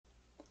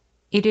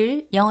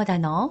일일 영어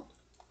단어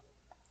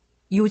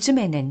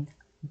요즘에는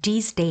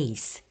these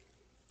days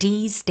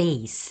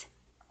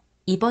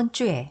이번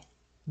주에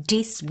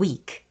this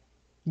week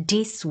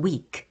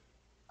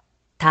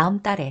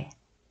다음 달에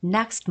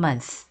next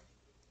month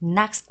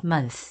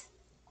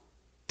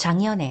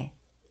작년에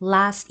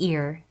last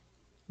year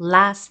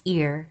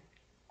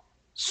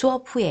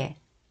수업 후에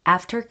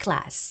after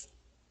class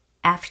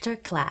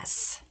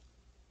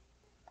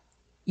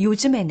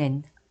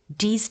요즘에는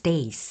these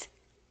days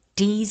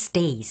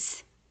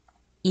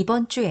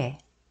이번 주에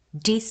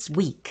this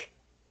week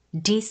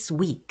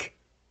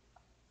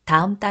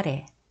다음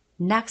달에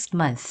next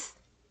month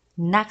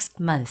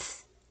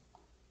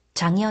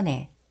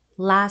작년에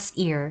last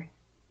year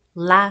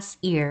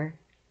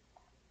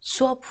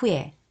수업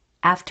후에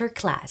after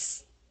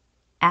class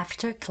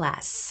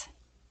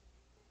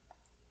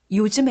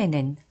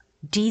요즘에는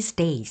these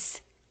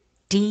days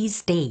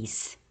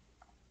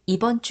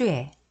이번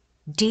주에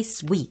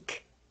this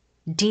week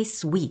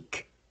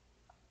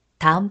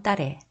다음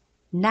달에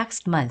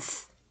next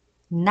month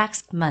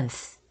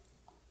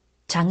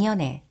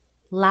작년에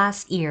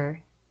last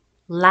year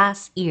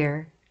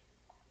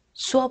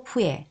수업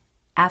후에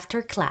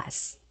after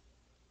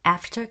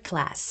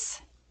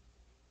class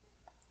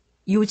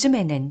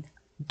요즘에는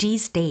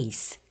these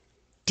days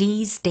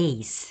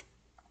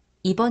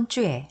이번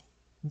주에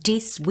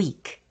this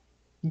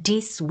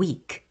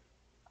week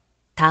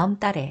다음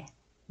달에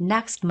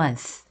next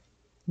month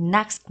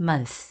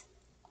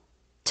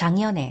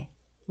작년에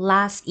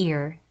last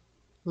year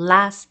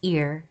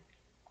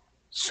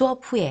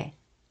수업 후에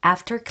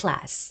after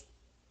class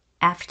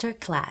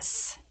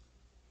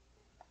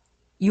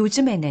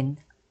요즘에는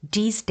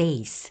these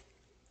days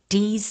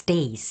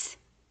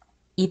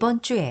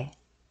이번 주에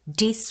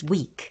this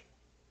week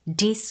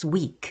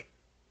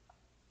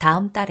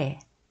다음 달에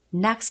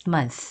next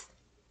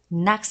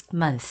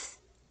month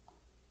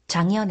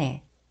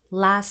작년에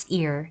last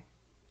year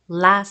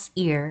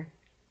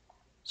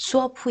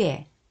수업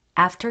후에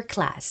after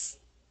class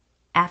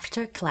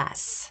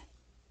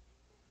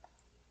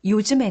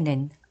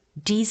요즘에는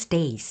these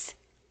days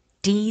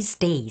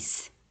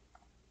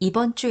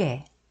이번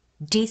주에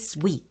this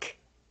week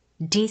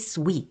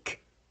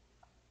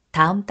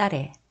다음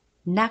달에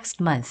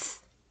next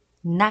month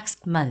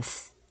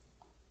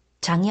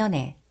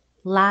작년에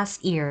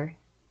last year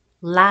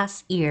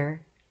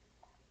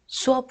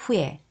수업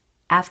후에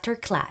after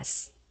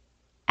class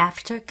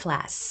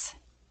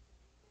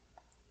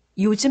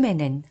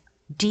요즘에는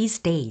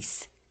these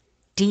days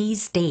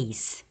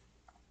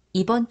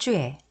이번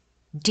주에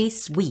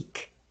this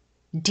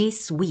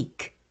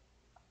week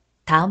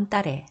다음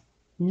달에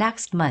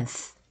next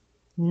month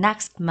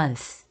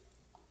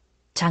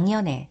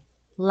작년에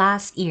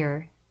last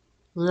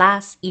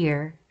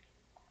year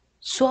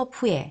수업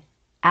후에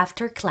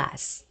after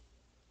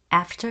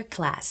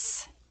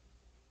class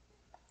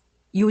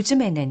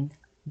요즘에는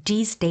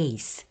these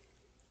days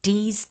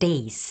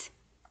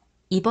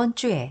이번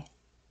주에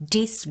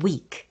this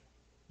week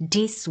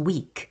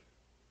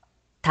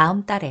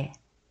다음 달에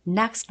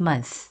next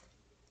month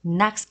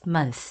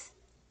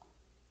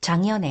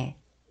작년에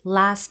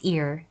last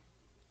year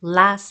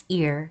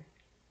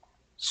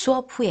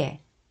수업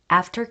후에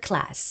after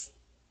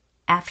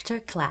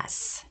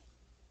class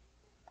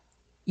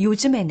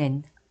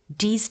요즘에는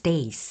these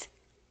days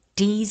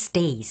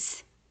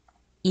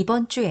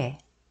이번 주에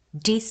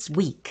this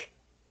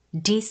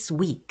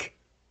week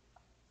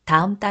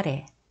다음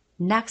달에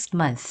next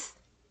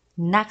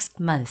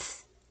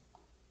month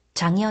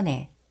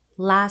작년에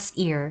last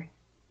year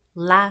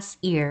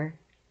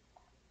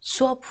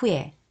수업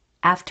후에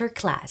after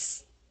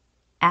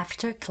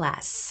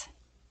class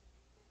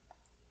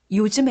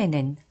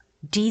요즘에는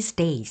these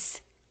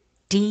days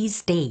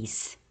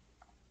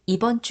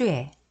이번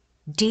주에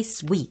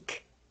this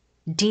week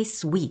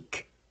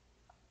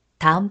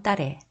다음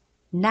달에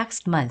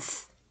next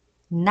month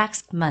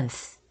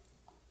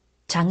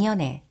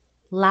작년에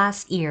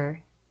last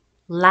year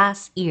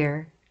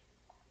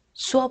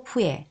수업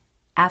후에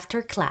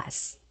after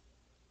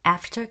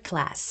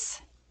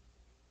class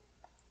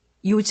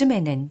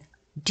요즘에는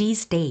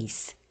these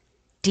days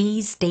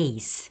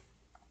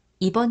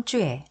이번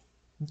주에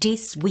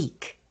this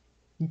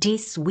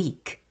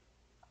week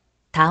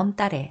다음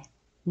달에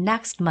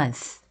next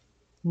month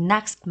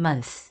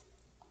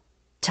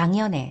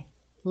작년에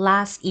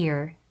last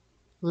year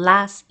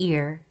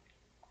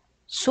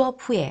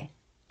수업 후에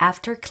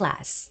after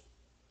class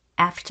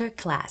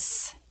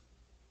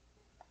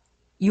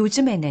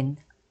요즘에는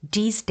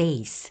these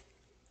days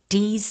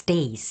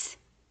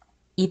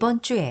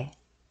이번 주에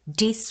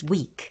this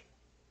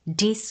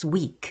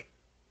week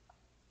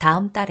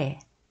다음 달에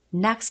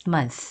next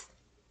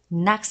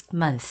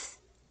month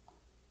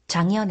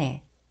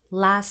작년에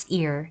last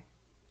year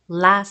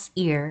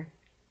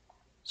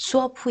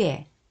수업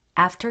후에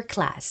after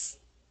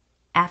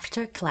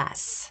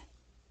class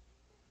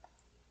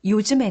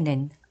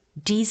요즘에는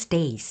these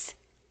days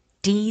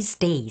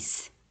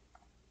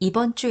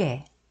이번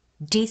주에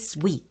this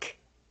week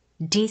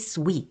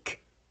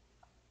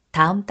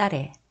다음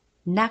달에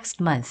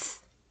next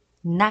month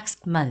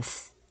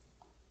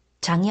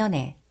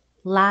작년에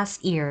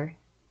last year,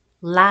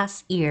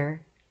 last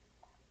year.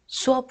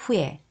 수업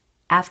후에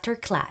after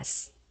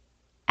class,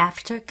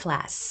 after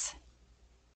class.